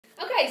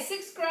Okay,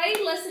 6th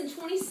grade, lesson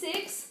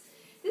 26.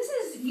 This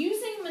is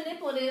using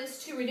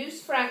manipulatives to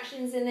reduce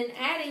fractions and then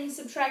adding,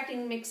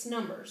 subtracting mixed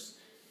numbers.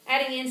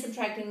 Adding and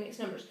subtracting mixed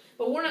numbers.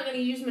 But we're not going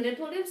to use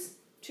manipulatives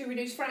to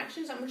reduce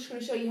fractions. I'm just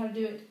going to show you how to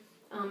do it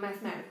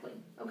mathematically.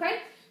 Okay?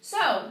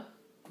 So,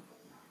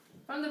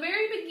 from the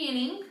very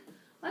beginning,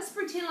 let's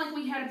pretend like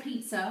we had a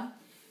pizza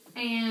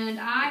and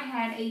I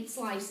had 8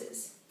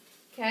 slices.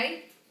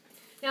 Okay?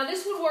 Now,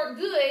 this would work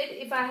good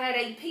if I had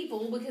 8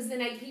 people because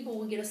then 8 people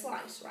would get a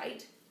slice,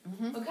 right?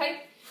 Mm-hmm.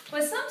 Okay?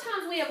 But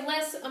sometimes we have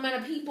less amount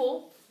of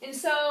people, and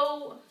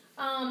so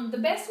the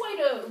best way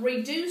to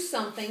reduce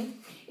something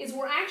is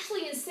we're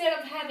actually, instead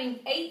of having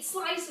 8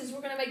 slices,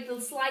 we're going to make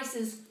the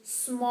slices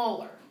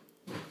smaller.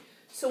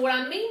 So what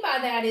I mean by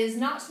that is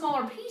not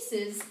smaller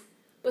pieces,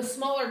 but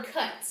smaller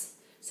cuts.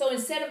 So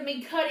instead of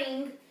me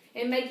cutting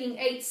and making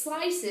 8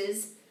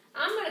 slices,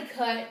 I'm going to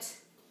cut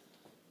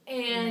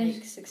and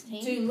make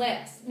 16? do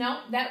less.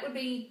 No, that would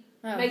be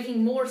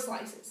making more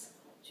slices.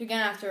 So you're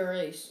going to have to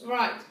erase.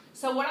 Right.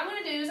 So what I'm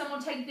going to do is I'm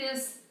going to take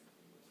this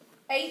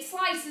 8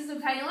 slices,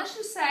 okay, and let's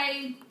just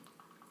say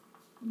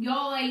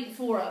y'all ate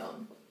 4 of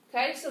them.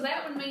 Okay, so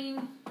that would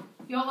mean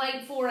y'all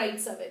ate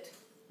 4/8 of it,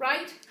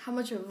 right? How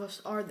much of us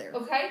are there?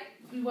 Okay,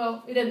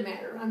 well, it doesn't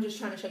matter. I'm just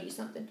trying to show you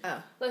something.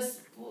 Oh.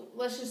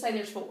 Let's just say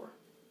there's 4.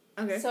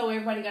 Okay. So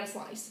everybody got a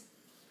slice.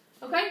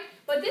 Okay,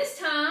 but this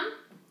time,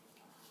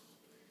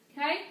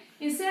 okay,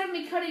 instead of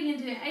me cutting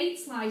into 8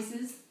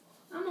 slices,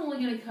 I'm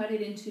only going to cut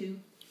it into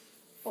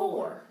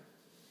 4.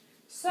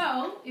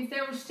 So, if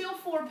there were still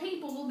 4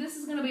 people, this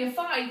is going to be a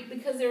fight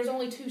because there's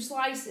only 2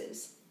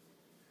 slices.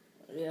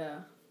 Yeah.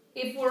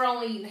 If we're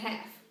only eating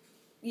half.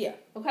 Yeah.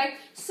 Okay?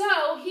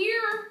 So,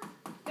 here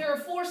there are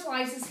 4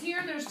 slices.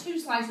 Here there's 2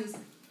 slices.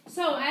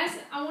 So, as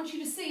I want you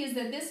to see is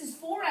that this is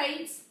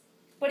 4/8,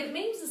 but it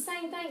means the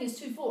same thing as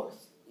 2/4.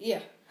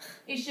 Yeah.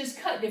 It's just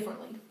cut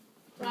differently.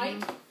 Right?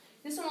 Mm-hmm.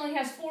 This one only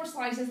has 4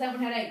 slices. That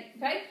one had 8.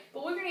 Okay?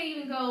 But we're going to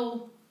even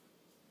go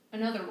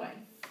another way.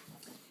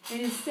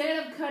 And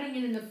instead of cutting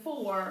it into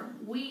 4,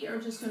 we are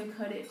just going to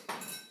cut it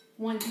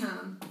one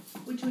time,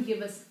 which would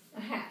give us a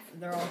half.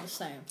 They're all the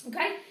same.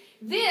 Okay?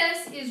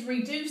 This is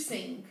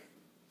reducing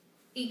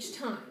each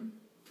time.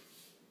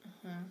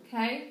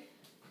 Okay?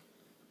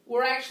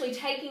 We're actually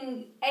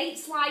taking 8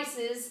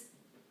 slices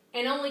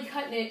and only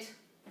cutting it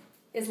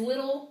as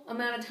little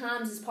amount of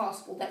times as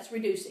possible. That's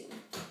reducing.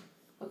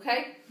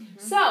 Okay?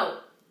 So,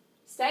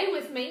 stay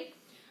with me.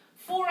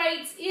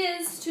 4/8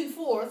 is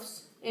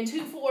 2/4, and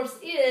 2/4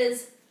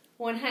 is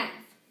 1/2.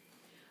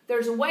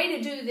 There's a way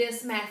to do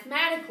this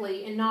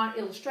mathematically and not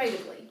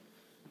illustratively.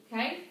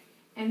 Okay?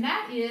 And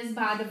that is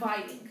by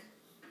dividing.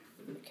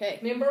 Okay.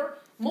 Remember,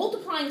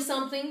 multiplying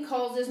something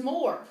causes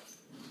more.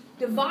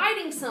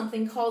 Dividing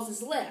something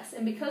causes less.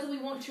 And because we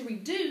want to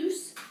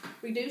reduce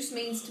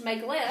means to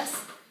make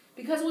less.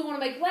 Because we want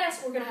to make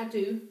less, we're going to have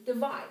to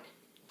divide.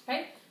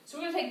 Okay? So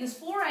we're going to take this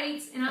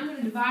 4/8 and I'm going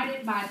to divide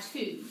it by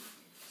 2.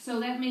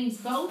 So that means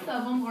both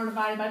of them are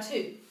divided by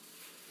 2.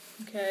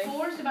 Okay.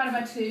 4 is divided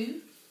by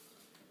 2,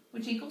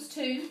 which equals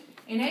 2.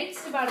 And 8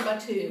 is divided by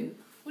 2,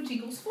 which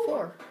equals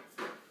 4.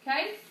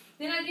 Okay?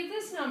 Then I get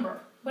this number.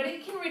 But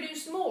it can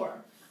reduce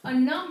more. A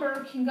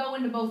number can go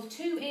into both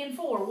 2 and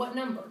 4. What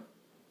number?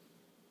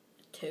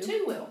 2.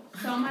 2 will.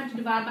 So I'm going to have to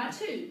divide by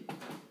 2.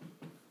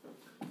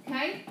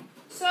 Okay?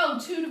 So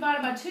 2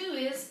 divided by 2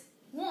 is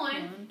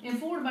 1. And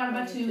 4 divided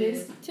by 2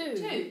 is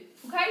 2.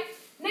 Okay?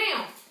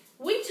 Now,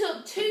 we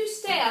took 2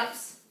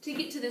 steps to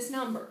get to this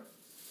number.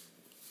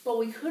 But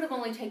we could have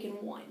only taken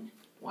 1.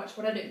 Watch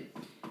what I do.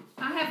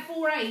 I have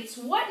 4/8.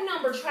 What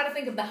number, try to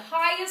think of the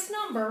highest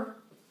number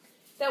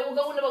that will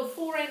go into both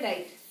 4 and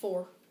 8.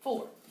 4.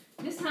 4.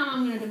 This time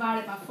I'm going to divide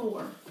it by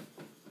 4.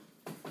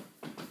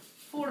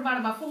 4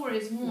 divided by 4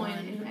 is 1,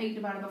 and 8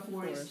 divided by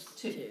 4 is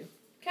 2.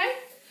 Okay?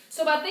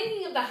 So by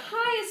thinking of the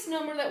highest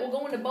number that will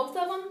go into both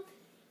of them,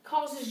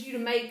 causes you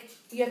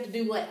have to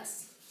do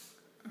less.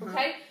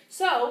 Okay?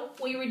 So,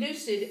 we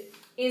reduced it.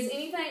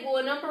 Will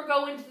a number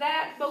go into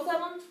that, both of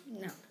them?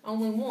 No.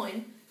 Only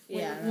 1.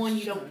 Yeah. One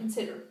you don't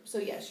consider. So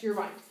yes, you're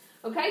right.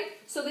 Okay?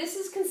 So this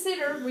is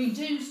considered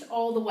reduced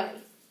all the way.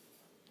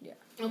 Yeah.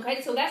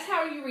 Okay, so that's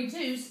how you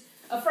reduce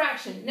a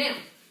fraction. Now,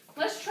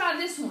 let's try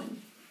this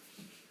one.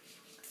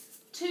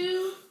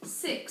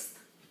 2/6.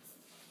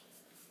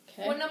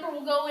 Okay. What number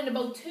will go into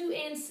both 2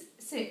 and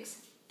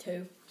 6?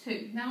 2.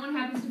 2. That one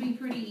happens to be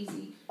pretty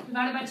easy.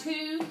 Divided by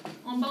 2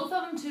 on both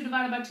of them. 2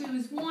 divided by 2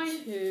 is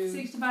 1. 2.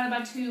 6 divided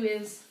by 2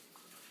 is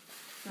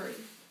 3.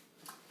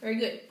 Very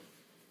good.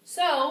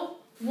 So,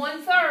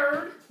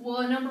 1/3. Will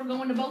a number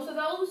go into both of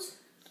those?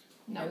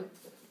 No.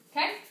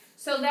 Okay?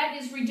 So that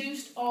is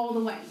reduced all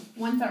the way.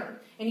 1/3.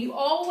 And you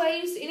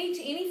always,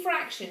 any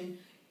fraction,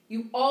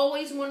 you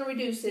always want to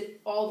reduce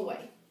it all the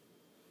way.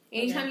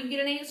 Anytime you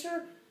get an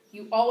answer,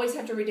 you always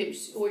have to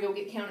reduce or you'll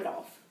get counted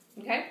off.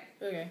 Okay?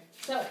 Okay.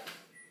 So,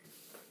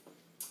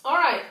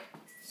 alright.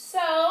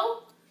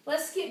 So,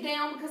 let's skip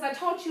down because I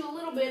taught you a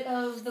little bit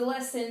of the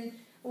lesson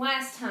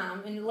last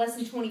time in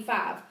lesson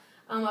 25.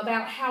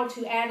 about how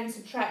to add and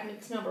subtract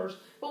mixed numbers.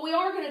 But we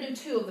are going to do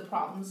 2 of the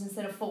problems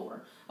instead of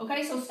 4.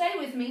 Okay, so stay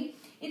with me.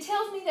 It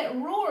tells me that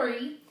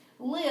Rory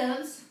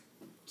lives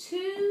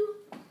 2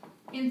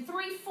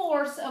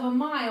 3/4 of a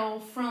mile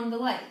from the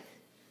lake.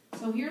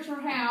 So here's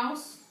her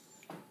house.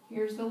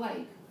 Here's the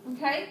lake.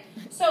 Okay,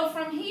 so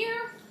from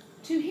here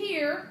to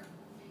here,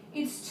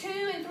 it's 2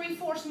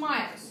 3/4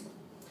 miles.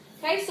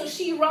 Okay, so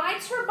she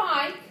rides her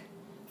bike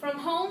from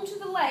home to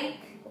the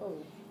lake.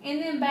 Whoa. And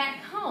then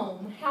back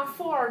home. How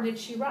far did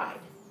she ride?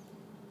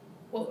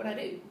 What would I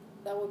do?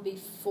 That would be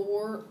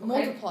 4. Okay.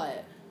 Multiply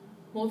it.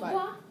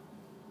 Multiply?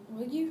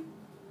 Will you?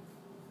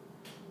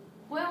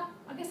 Well,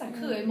 I guess I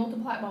could.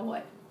 Multiply it by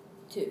what?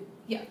 2.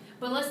 Yeah.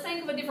 But let's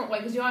think of a different way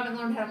because you haven't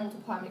learned how to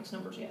multiply mixed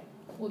numbers yet.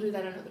 We'll do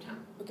that another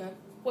time. Okay.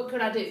 What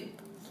could I do?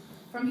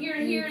 From here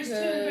to here is 2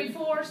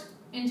 3/4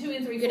 and 2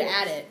 3/4. You could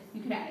add it.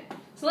 You could add it.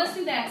 So let's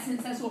do that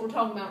since that's what we're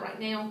talking about right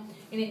now.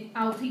 And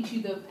I'll teach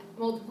you the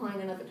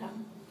multiplying another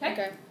time. Okay?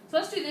 Okay. So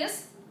let's do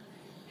this.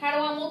 How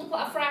do I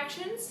multiply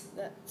fractions?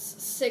 That's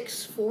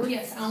 6/4.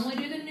 Yes, I only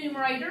do the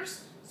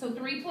numerators. So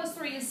 3 plus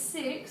 3 is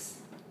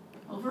 6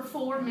 over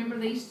 4. Remember,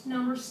 these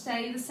numbers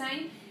stay the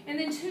same. And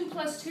then 2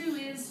 plus 2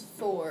 is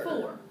 4.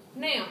 4.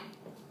 Now,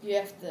 You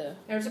have to.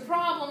 there's a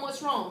problem.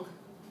 What's wrong?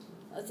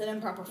 That's an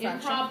improper fraction.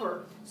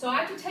 Improper. So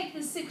I have to take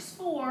the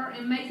 6/4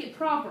 and make it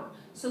proper.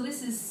 So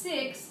this is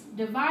 6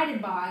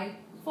 divided by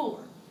 4.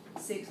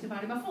 6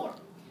 divided by 4.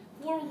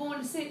 4 will go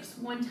into 6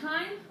 one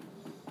time.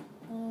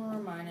 4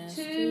 minus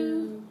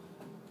 2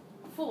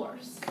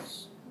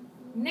 fourths.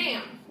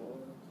 Now,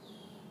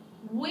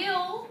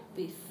 will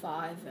be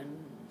 5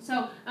 and.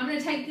 so I'm going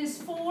to take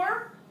this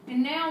 4,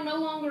 and now no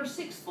longer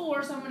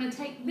 6/4, so I'm going to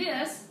take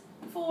this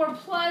 4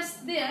 plus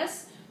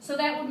this, so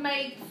that would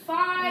make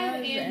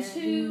 5 and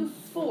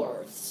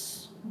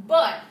 2/4.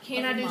 But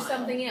can I do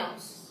something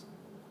else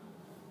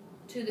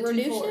to the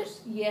Reduce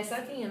 2/4? Yes,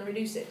 I can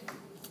reduce it.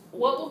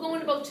 What will go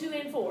into both 2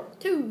 and 4?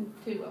 2.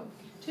 2 will.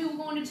 2 will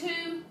go into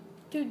 2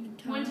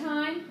 2 one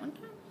time.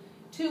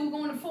 2 will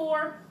go into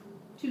 4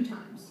 2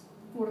 times.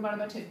 4 divided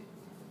by 2.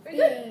 Very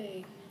good.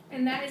 Yay.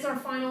 And that is our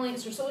final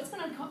answer. So it's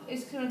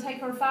gonna take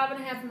her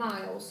 5.5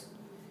 miles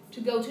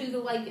to go to the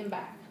lake and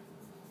back.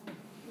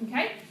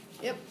 Okay?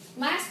 Yep.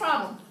 Last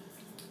problem.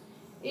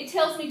 It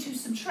tells me to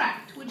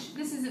subtract, which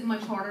this isn't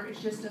much harder.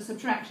 It's just a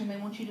subtraction. They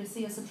want you to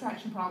see a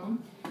subtraction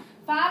problem.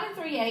 5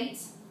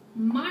 3/8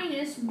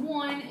 minus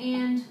 1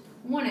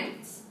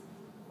 1/8.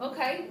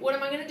 Okay, what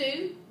am I going to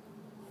do?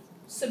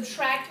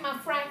 Subtract my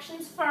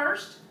fractions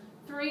first.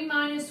 3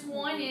 minus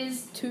 1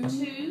 is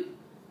 2.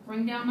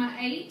 Bring down my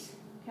 8.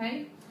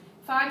 Okay.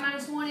 5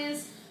 minus 1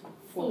 is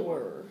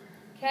 4.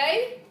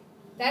 Okay?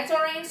 That's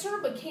our answer,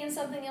 but can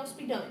something else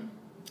be done?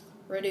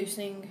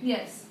 Reducing.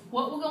 Yes.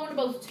 What will go into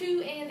both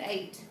 2 and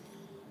 8?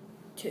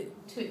 2.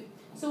 2.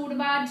 So we'll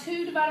divide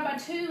 2 divided by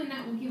 2, and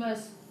that will give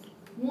us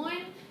 1.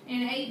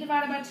 And 8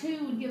 divided by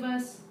 2 would give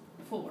us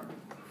 4.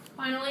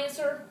 Final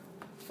answer,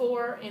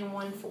 4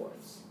 1/4.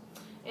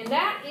 And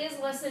that is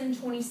lesson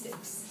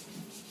 26.